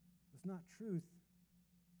was not truth,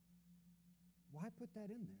 why put that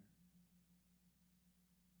in there?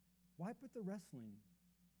 Why put the wrestling?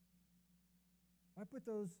 Why put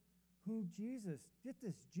those who Jesus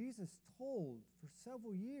told for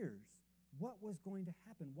several years what was going to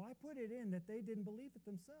happen? Why put it in that they didn't believe it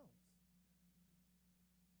themselves?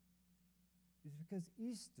 It's because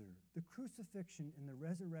Easter, the crucifixion and the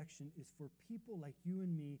resurrection, is for people like you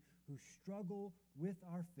and me who struggle with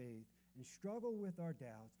our faith and struggle with our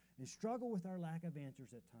doubts and struggle with our lack of answers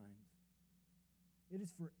at times. It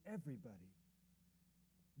is for everybody.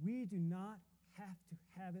 We do not have to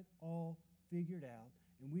have it all figured out,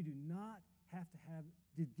 and we do not have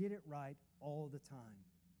to get it right all the time.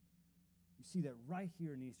 You see that right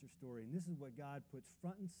here in the Easter story, and this is what God puts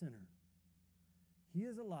front and center. He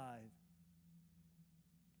is alive.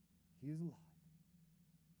 He is alive.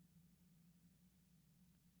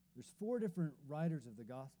 There's 4 different writers of the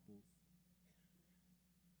Gospels.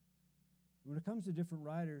 When it comes to different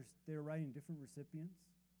writers, they're writing different recipients.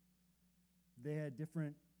 They had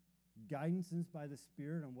different guidances by the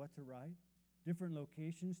Spirit on what to write, different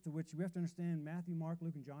locations to which we have to understand Matthew, Mark,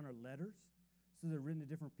 Luke, and John are letters, so they're written to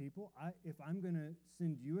different people. If I'm going to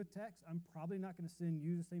send you a text, I'm probably not going to send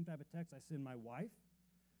you the same type of text I send my wife.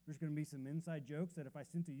 There's going to be some inside jokes that if I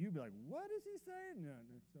sent to you, be like, what is he saying? No.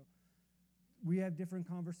 So we have different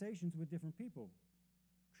conversations with different people.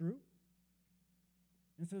 True?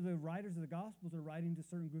 And so the writers of the Gospels are writing to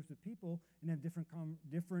certain groups of people and have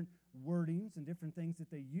different wordings and different things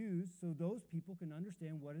that they use so those people can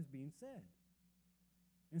understand what is being said.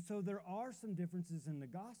 And so there are some differences in the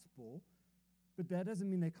Gospel, but that doesn't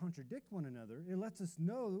mean they contradict one another. It lets us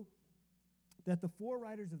know that the 4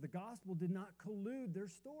 writers of the Gospel did not collude their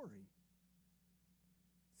story.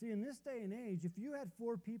 See, in this day and age, if you had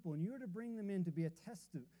 4 people and you were to bring them in to be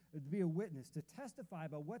a witness, to testify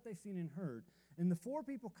about what they've seen and heard, and the 4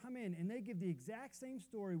 people come in and they give the exact same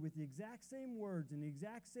story with the exact same words and the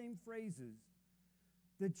exact same phrases,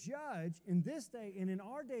 the judge in this day and in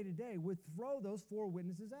our day today would throw those 4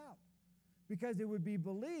 witnesses out because it would be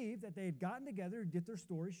believed that they had gotten together to get their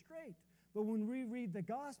story straight. But when we read the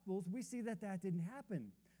Gospels, we see that didn't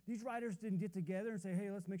happen. These writers didn't get together and say, hey,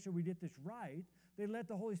 let's make sure we get this right. They let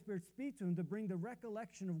the Holy Spirit speak to them to bring the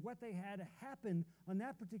recollection of what they had happen on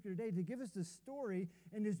that particular day to give us this story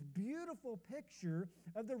and this beautiful picture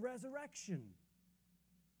of the resurrection.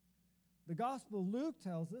 The Gospel of Luke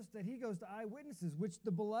tells us that he goes to eyewitnesses, which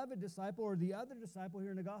the beloved disciple or the other disciple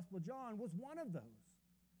here in the Gospel of John was one of those.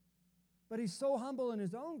 But he's so humble in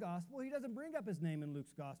his own gospel, he doesn't bring up his name in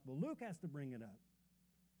Luke's gospel. Luke has to bring it up.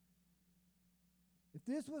 If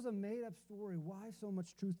If this was a made-up story, why so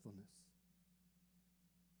much truthfulness?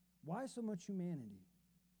 Why so much humanity?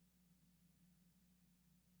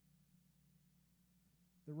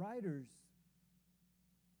 The writers,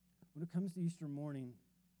 when it comes to Easter morning,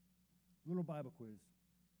 little Bible quiz.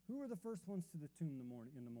 Who were the first ones to the tomb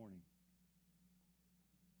in the morning?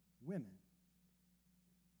 Women.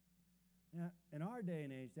 Now, in our day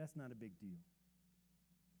and age, that's not a big deal.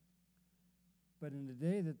 But in the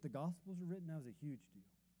day that the Gospels were written, that was a huge deal.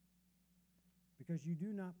 Because you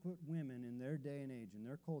do not put women in their day and age, in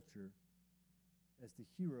their culture, as the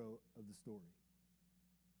hero of the story.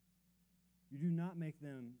 You do not make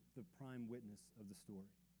them the prime witness of the story.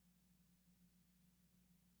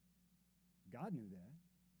 God knew that.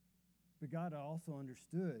 But God also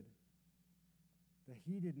understood that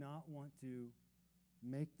he did not want to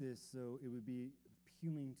make this so it would be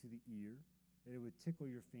appealing to the ear, that it would tickle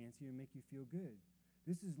your fancy and make you feel good.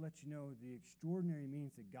 This is let you know the extraordinary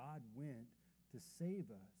means that God went to save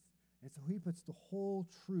us. And so he puts the whole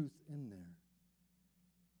truth in there.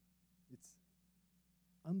 It's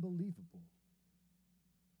unbelievable.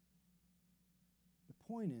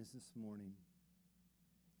 The point is this morning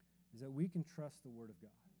is that we can trust the Word of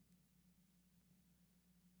God.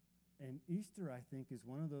 And Easter, I think, is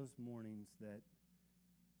one of those mornings that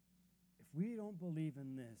if we don't believe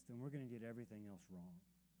in this, then we're going to get everything else wrong.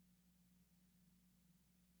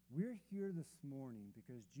 We're here this morning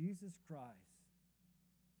because Jesus Christ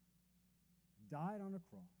died on a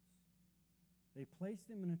cross. They placed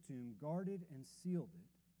him in a tomb, guarded and sealed it,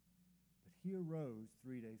 but he arose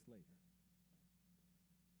 3 days later.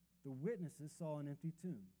 The witnesses saw an empty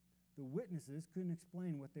tomb. The witnesses couldn't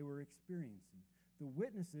explain what they were experiencing. The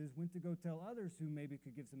witnesses went to go tell others who maybe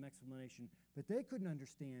could give some explanation, but they couldn't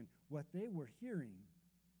understand what they were hearing.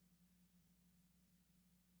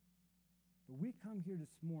 But we come here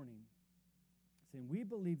this morning saying we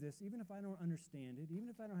believe this, even if I don't understand it, even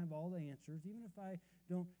if I don't have all the answers, even if I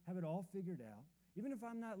don't have it all figured out, even if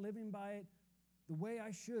I'm not living by it the way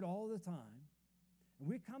I should all the time. And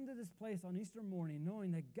we come to this place on Easter morning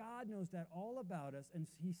knowing that God knows that all about us, and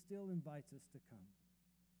he still invites us to come.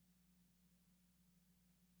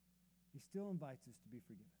 He still invites us to be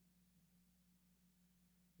forgiven.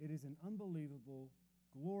 It is an unbelievable,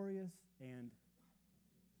 glorious, and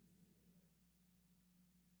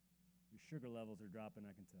your sugar levels are dropping,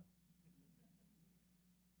 I can tell.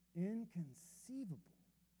 Inconceivable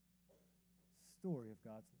story of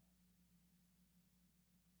God's love.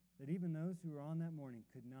 That even those who were on that morning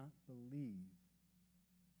could not believe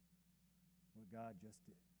what God just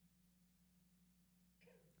did.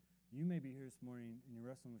 You may be here this morning and you're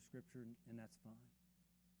wrestling with Scripture, and that's fine.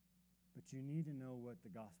 But you need to know what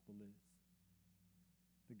the gospel is.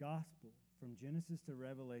 The gospel, from Genesis to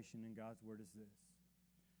Revelation in God's Word, is this,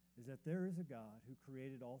 is that there is a God who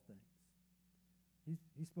created all things.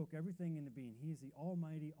 He spoke everything into being. He is the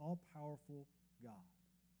almighty, all-powerful God.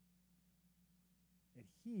 And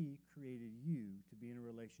he created you to be in a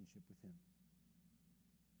relationship with him.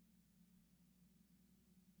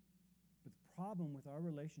 But the problem with our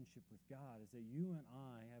relationship with God is that you and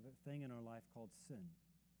I have a thing in our life called sin.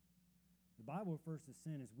 The Bible refers to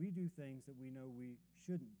sin as we do things that we know we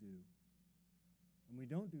shouldn't do. And we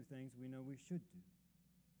don't do things we know we should do.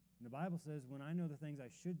 And the Bible says when I know the things I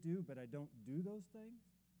should do, but I don't do those things,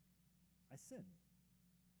 I sin.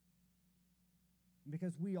 And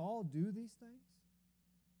because we all do these things,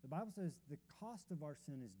 the Bible says the cost of our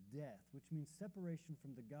sin is death, which means separation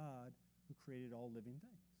from the God who created all living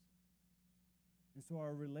things. And so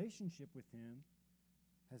our relationship with him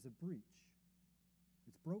has a breach.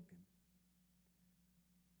 It's broken.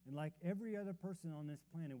 And like every other person on this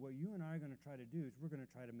planet, what you and I are going to try to do is we're going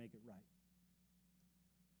to try to make it right.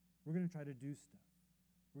 We're going to try to do stuff.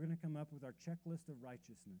 We're going to come up with our checklist of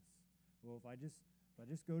righteousness. Well, if I just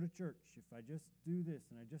go to church, if I just do this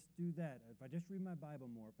and I just do that, if I just read my Bible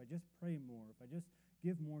more, if I just pray more, if I just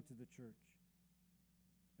give more to the church.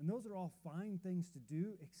 And those are all fine things to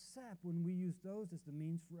do, except when we use those as the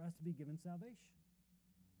means for us to be given salvation.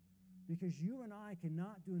 Because you and I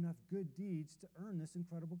cannot do enough good deeds to earn this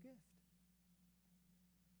incredible gift.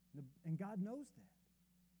 And God knows that.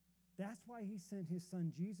 That's why he sent his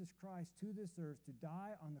son Jesus Christ to this earth to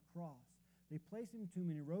die on the cross. They placed him in a tomb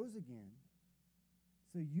and he rose again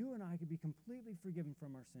so you and I could be completely forgiven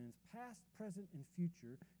from our sins, past, present, and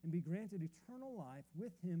future, and be granted eternal life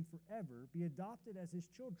with him forever, be adopted as his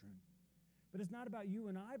children. But it's not about you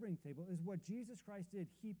and I bring to the table. It's what Jesus Christ did.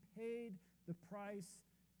 He paid the price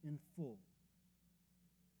in full.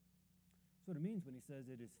 That's what it means when he says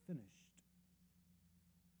it is finished.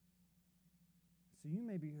 So you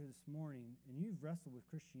may be here this morning and you've wrestled with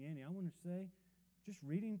Christianity. I want to say just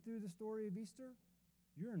reading through the story of Easter,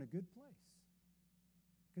 you're in a good place.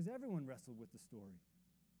 Because everyone wrestled with the story.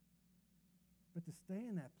 But to stay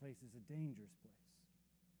in that place is a dangerous place.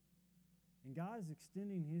 And God is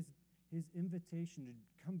extending his invitation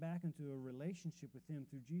to come back into a relationship with him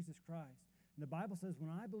through Jesus Christ. And the Bible says, when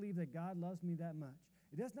I believe that God loves me that much,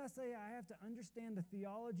 it does not say I have to understand the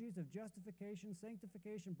theologies of justification,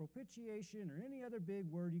 sanctification, propitiation, or any other big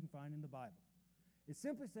word you can find in the Bible. It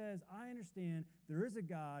simply says, I understand there is a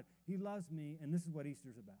God, he loves me, and this is what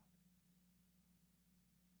Easter's about.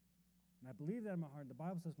 And I believe that in my heart. The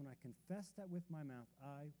Bible says, when I confess that with my mouth,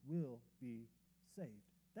 I will be saved.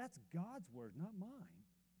 That's God's word, not mine.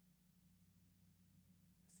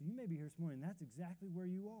 So you may be here this morning, that's exactly where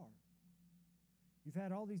you are. You've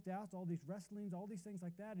had all these doubts, all these wrestlings, all these things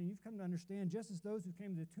like that, and you've come to understand, just as those who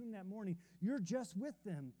came to the tomb that morning, you're just with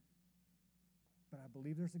them. But I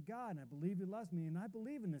believe there's a God, and I believe he loves me, and I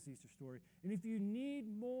believe in this Easter story. And if you need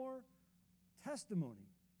more testimony,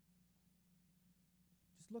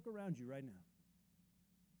 just look around you right now.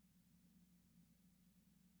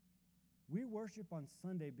 We worship on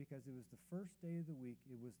Sunday because it was the first day of the week.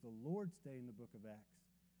 It was the Lord's Day in the book of Acts.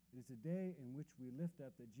 It is a day in which we lift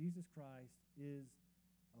up that Jesus Christ is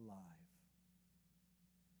alive.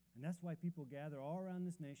 And that's why people gather all around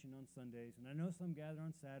this nation on Sundays. And I know some gather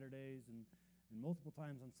on Saturdays and multiple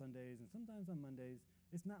times on Sundays and sometimes on Mondays.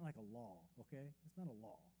 It's not like a law, okay? It's not a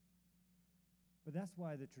law. But that's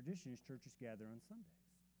why the tradition is churches gather on Sundays.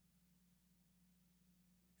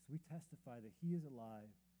 So we testify that he is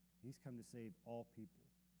alive. He's come to save all people.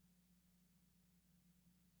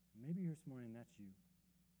 And maybe here this morning, that's you.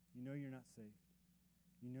 You know you're not saved.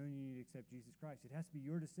 You know you need to accept Jesus Christ. It has to be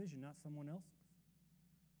your decision, not someone else's.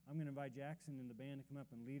 I'm going to invite Jackson and the band to come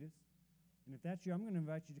up and lead us. And if that's you, I'm going to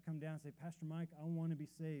invite you to come down and say, Pastor Mike, I want to be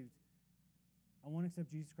saved. I want to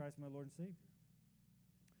accept Jesus Christ, my Lord and Savior.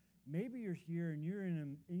 Maybe you're here and you're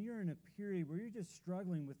in a period where you're just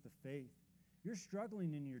struggling with the faith. You're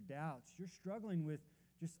struggling in your doubts. You're struggling with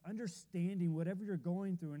just understanding whatever you're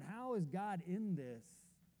going through and how is God in this.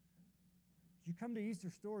 As you come to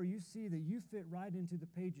Easter story, you see that you fit right into the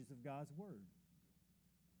pages of God's Word.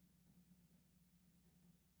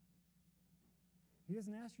 He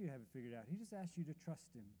doesn't ask you to have it figured out. He just asks you to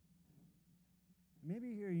trust him.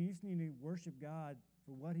 Maybe here you just need to worship God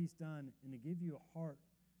for what he's done and to give you a heart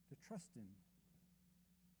to trust him.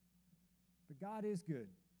 But God is good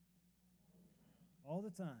all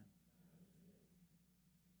the time.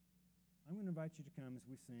 I'm going to invite you to come as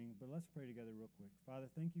we sing, but let's pray together real quick. Father,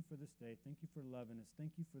 thank you for this day. Thank you for loving us.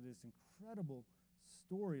 Thank you for this incredible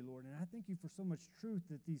story, Lord. And I thank you for so much truth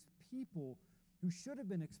that these people who should have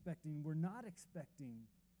been expecting were not expecting,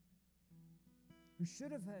 who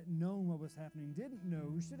should have known what was happening, didn't know,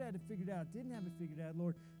 who should have had it figured out, didn't have it figured out,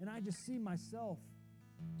 Lord. And I just see myself.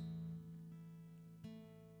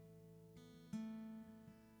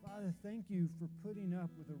 Father, thank you for putting up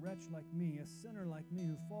with a wretch like me, a sinner like me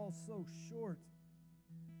who falls so short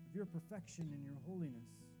of your perfection and your holiness.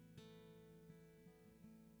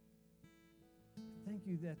 Thank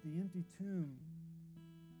you that the empty tomb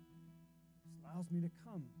allows me to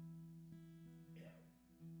come.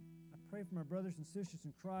 I pray for my brothers and sisters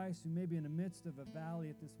in Christ who may be in the midst of a valley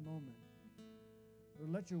at this moment.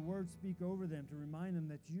 Lord, let your word speak over them to remind them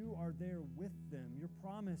that you are there with them. Your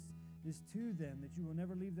promise is to them that you will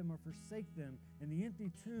never leave them or forsake them. And the empty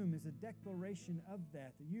tomb is a declaration of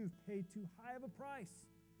that you've paid too high of a price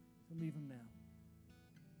to leave them now.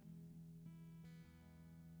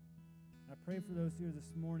 I pray for those here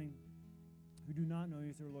this morning who do not know you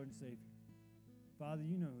as their Lord and Savior. Father,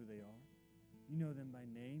 you know who they are. You know them by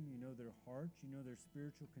name. You know their hearts. You know their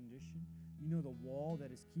spiritual condition. You know the wall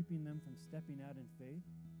that is keeping them from stepping out in faith.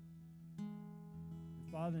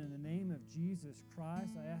 Father, in the name of Jesus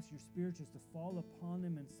Christ, I ask your Spirit just to fall upon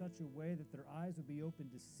them in such a way that their eyes will be open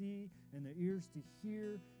to see and their ears to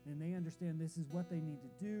hear, and they understand this is what they need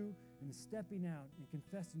to do, and stepping out and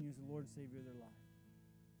confessing you as the Lord and Savior of their life.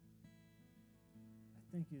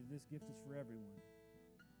 I thank you that this gift is for everyone.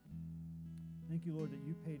 Thank you, Lord, that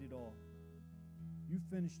you paid it all. You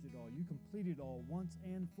finished it all. You completed it all once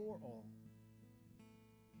and for all.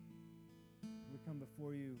 We come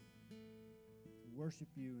before you worship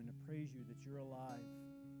you and to praise you that you're alive.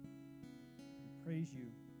 We praise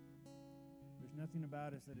you. There's nothing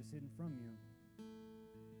about us that is hidden from you.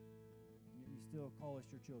 And yet you still call us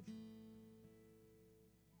your children.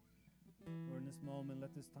 Lord, in this moment,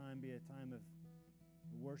 let this time be a time of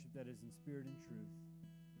worship that is in spirit and truth.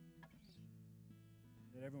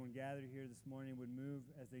 That everyone gathered here this morning would move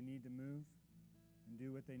as they need to move and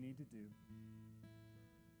do what they need to do.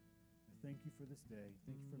 I thank you for this day.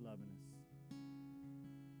 Thank you for loving us.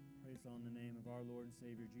 Place on the name of our Lord and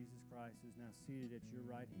Savior Jesus Christ, who is now seated at your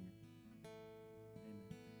right hand.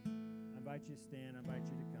 Amen. I invite you to stand. I invite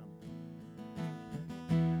you to come.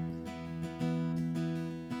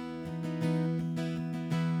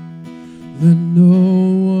 Let no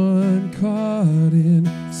one caught in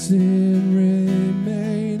sin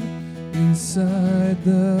remain inside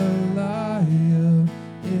the lie of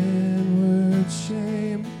inward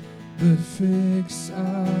shame, but fix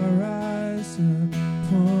our eyes upon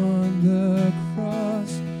the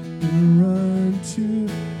cross and run to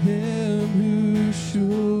Him who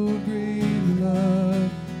showed great love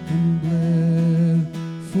and bled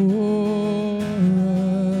for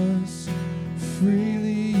us.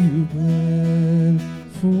 Freely you bled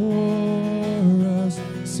for us.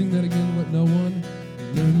 Sing that again. Let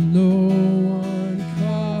no one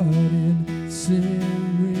caught in sin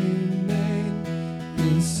remain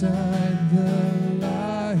inside the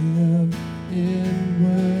lie of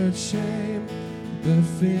inward shame, but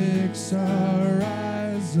fix our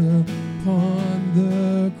eyes upon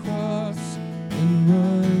the cross and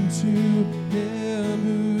run to Him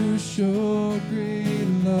who showed great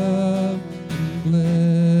love and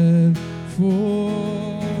bled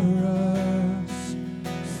for us.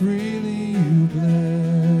 Freely you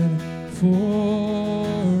bled for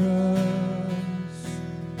us.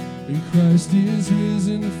 And Christ is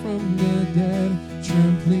risen from the dead,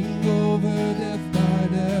 trampling over death by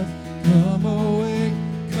death. Come awake,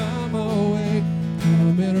 come awake,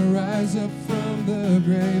 come and rise up from the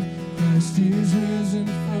grave. Christ is risen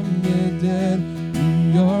from the dead,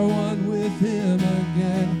 we are one with Him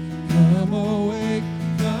again. Come awake,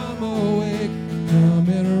 come awake, come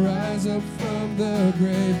and rise up from the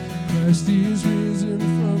grave. Christ is risen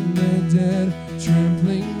from the dead,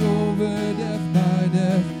 trampling over death by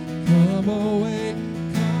death. Come awake,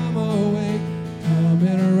 come awake, come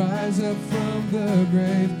and rise up from the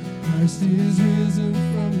grave. Christ is risen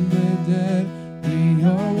from the dead, we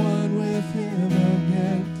are one with Him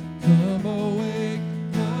again. Come awake,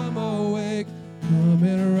 come awake, come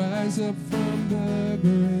and rise up from the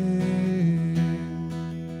grave.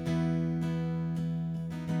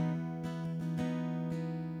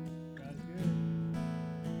 God is good.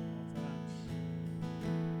 All the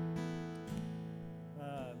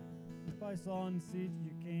time. You probably saw in the seats as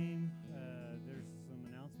you came, there's some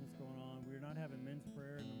announcements going on. We're not having men's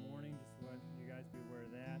prayer in the morning, just want you guys to be aware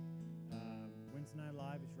of that. Wednesday Night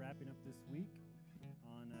Live is wrapping up this week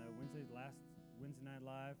on last Wednesday Night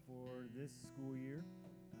Live for this school year.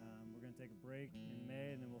 We're going to take a break in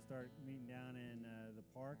May, and then we'll start meeting down in the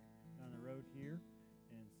park down the road here.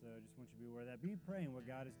 And so I just want you to be aware of that. Be praying what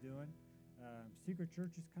God is doing. Secret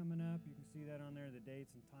Church is coming up. You can see that on there, the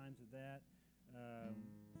dates and times of that.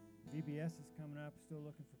 VBS is coming up. Still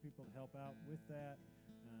looking for people to help out with that.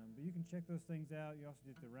 But you can check those things out. You also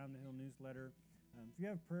get the Around the Hill newsletter. If you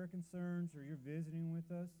have prayer concerns or you're visiting with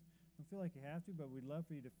us, don't feel like you have to, but we'd love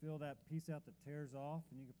for you to fill that piece out that tears off,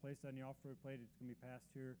 and you can place that on the offer plate. It's going to be passed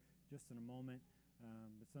here just in a moment.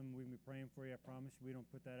 But something we can be praying for you. I promise you, we don't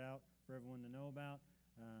put that out for everyone to know about,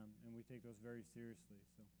 and we take those very seriously.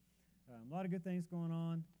 So a lot of good things going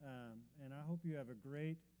on, and I hope you have a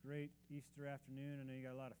great, great Easter afternoon. I know you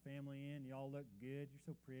got a lot of family in. You all look good. You're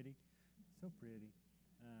so pretty. So pretty.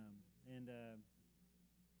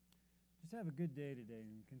 Just have a good day today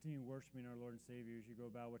and continue worshiping our Lord and Savior as you go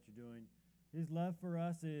about what you're doing. His love for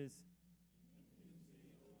us is...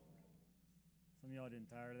 Some of y'all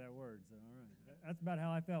didn't tire of that word, so all right. That's about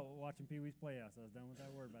how I felt watching Pee Wee's Playhouse. I was done with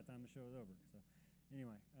that word by the time the show was over. So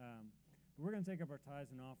anyway, but we're going to take up our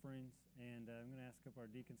tithes and offerings, and I'm going to ask a couple of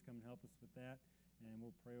our deacons to come and help us with that, and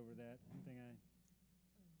we'll pray over that.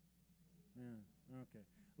 Yeah, okay.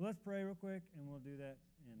 Well, let's pray real quick, and we'll do that.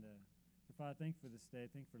 And so Father, thank you for this day.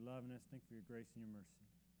 Thank you for loving us. Thank you for your grace and your mercy.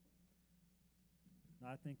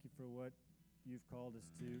 I thank you for what you've called us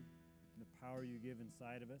to, the power you give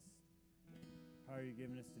inside of us, the power you've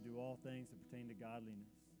given us to do all things that pertain to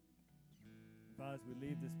godliness. Father, as we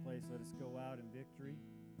leave this place, let us go out in victory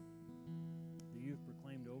that you've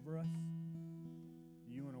proclaimed over us, that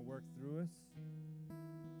you want to work through us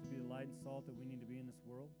to be the light and salt that we need to be in this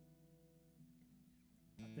world.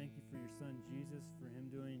 I thank you for your Son, Jesus, for him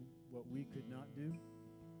doing what we could not do.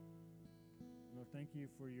 Lord, thank you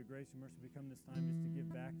for your grace and mercy. We come this time just to give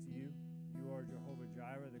back to you. You are Jehovah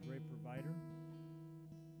Jireh, the great provider.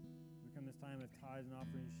 We come this time of tithes and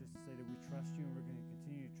offerings just to say that we trust you, and we're going to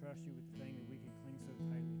continue to trust you with the thing that we can cling so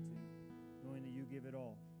tightly to, knowing that you give it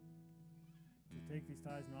all. So take these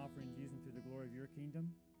tithes and offerings, use them to the glory of your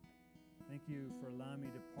kingdom. Thank you for allowing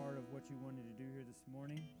me to part of what you wanted to do here this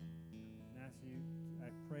morning. And ask you, I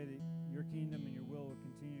pray that your kingdom and your will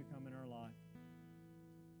continue to come in our life.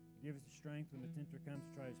 Give us the strength when the tempter comes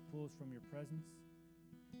to try to pull us from your presence.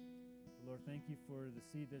 Lord, thank you for the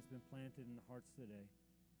seed that's been planted in the hearts today.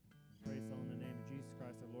 Pray this all in the name of Jesus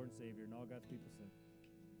Christ, our Lord and Savior, and all God's people said.